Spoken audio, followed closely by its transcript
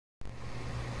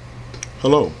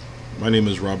Hello, my name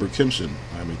is Robert Kimson.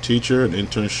 I'm a teacher, an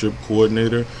internship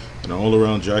coordinator, and an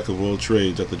all-around jack of all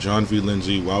trades at the John V.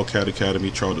 Lindsay Wildcat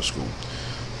Charter School.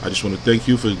 I just want to thank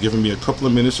you for giving me a couple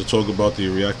of minutes to talk about the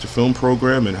React to Film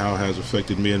program and how it has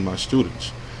affected me and my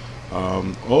students.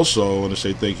 Also, I want to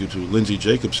say thank you to Lindsay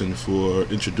Jacobson for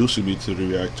introducing me to the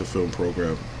React to Film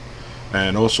program.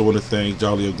 And also want to thank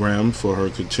Dahlia Graham for her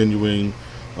continuing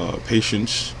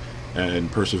patience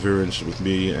and perseverance with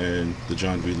me and the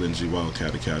John V. Lindsay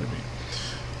Wildcat Academy.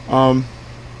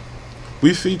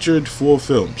 We featured 4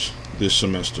 films this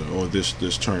semester, or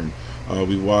this term.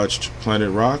 We watched Planet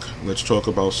Rock, Let's Talk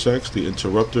About Sex, The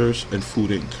Interrupters, and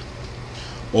Food Inc.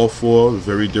 All 4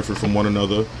 very different from one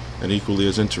another and equally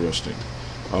as interesting.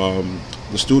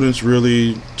 The students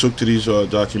really took to these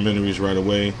documentaries right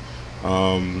away,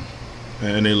 and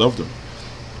they loved them.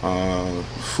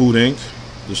 Food Inc.,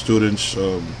 the students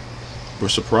were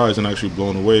surprised and actually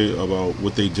blown away about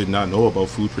what they did not know about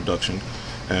food production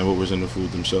and what was in the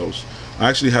food themselves. I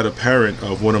actually had a parent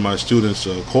of one of my students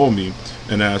call me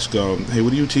and ask, hey,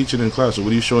 what are you teaching in class, or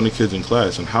what are you showing the kids in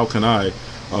class, and how can I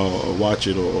watch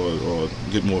it or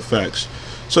get more facts?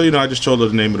 So, I just told her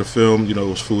the name of the film. It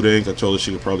was Food Inc. I told her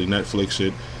she could probably Netflix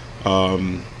it,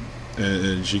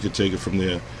 and she could take it from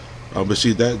there. But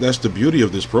see, that's the beauty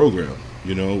of this program.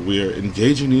 We're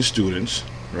engaging these students,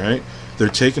 right? They're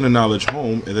taking the knowledge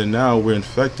home, and then now we're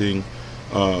infecting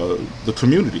the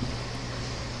community.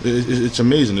 It's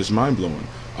amazing. It's mind-blowing.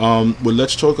 But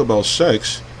Let's Talk About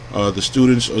Sex. The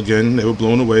students, again, they were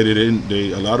blown away.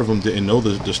 A lot of them didn't know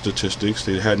the statistics.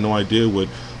 They had no idea what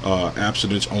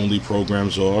abstinence-only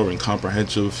programs are and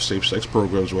comprehensive safe-sex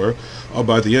programs were.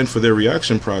 By the end, for their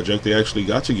reaction project, they actually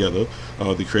got together.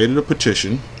 They created a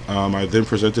petition. I then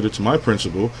presented it to my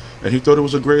principal, and he thought it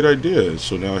was a great idea.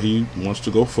 So now he wants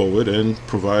to go forward and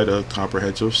provide a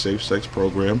comprehensive safe-sex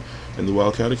program in the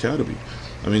Wildcat Academy.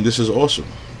 I mean, this is awesome.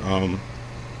 I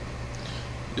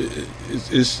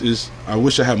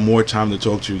wish I had more time to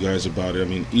talk to you guys about it. I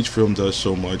mean, each film does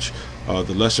so much.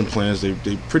 The lesson plans,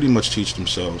 they pretty much teach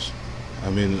themselves. I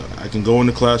mean, I can go in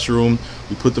the classroom,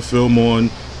 we put the film on,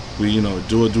 we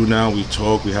do now, we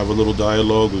talk, we have a little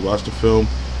dialogue, we watch the film.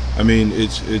 I mean,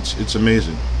 it's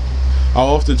amazing. I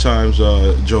oftentimes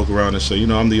joke around and say,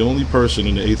 I'm the only person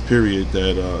in the 8th period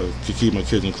that could keep my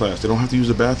kids in class. They don't have to use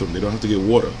the bathroom, they don't have to get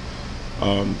water.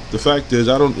 The fact is,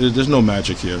 there's no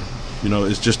magic here.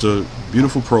 It's just a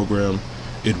beautiful program.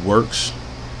 It works,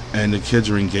 and the kids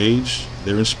are engaged,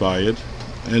 they're inspired,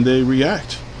 and they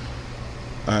react.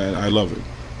 I love it.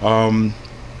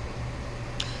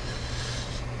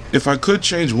 If I could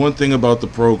change one thing about the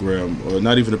program, or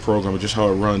not even the program, but just how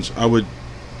it runs, I would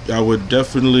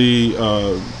definitely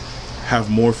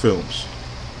have more films,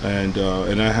 and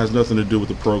that has nothing to do with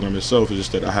the program itself. It's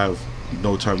just that I have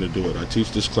no time to do it. I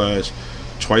teach this class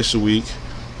twice a week.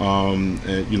 And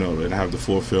have the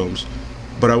 4 films,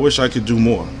 but I wish I could do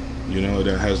more.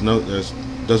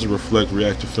 That doesn't reflect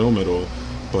React to Film at all.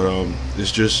 But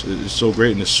it's so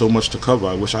great, and there's so much to cover.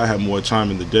 I wish I had more time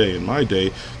in my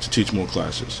day to teach more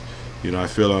classes. I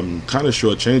feel I'm kind of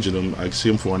shortchanging them. I see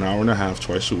them for an hour and a half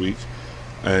twice a week,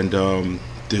 and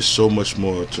there's so much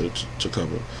more to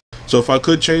cover. So if I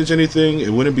could change anything, it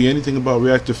wouldn't be anything about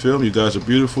React to Film. You guys are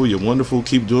beautiful. You're wonderful.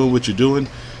 Keep doing what you're doing.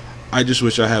 I just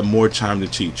wish I had more time to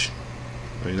teach.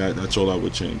 I mean, that's all I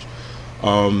would change.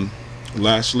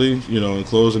 Lastly, in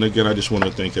closing, again, I just want to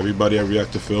thank everybody at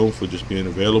React to Film for just being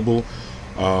available,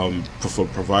 for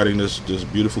providing this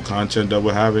beautiful content that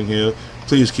we're having here.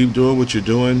 Please keep doing what you're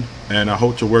doing, and I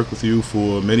hope to work with you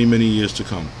for many, many years to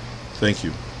come. Thank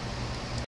you.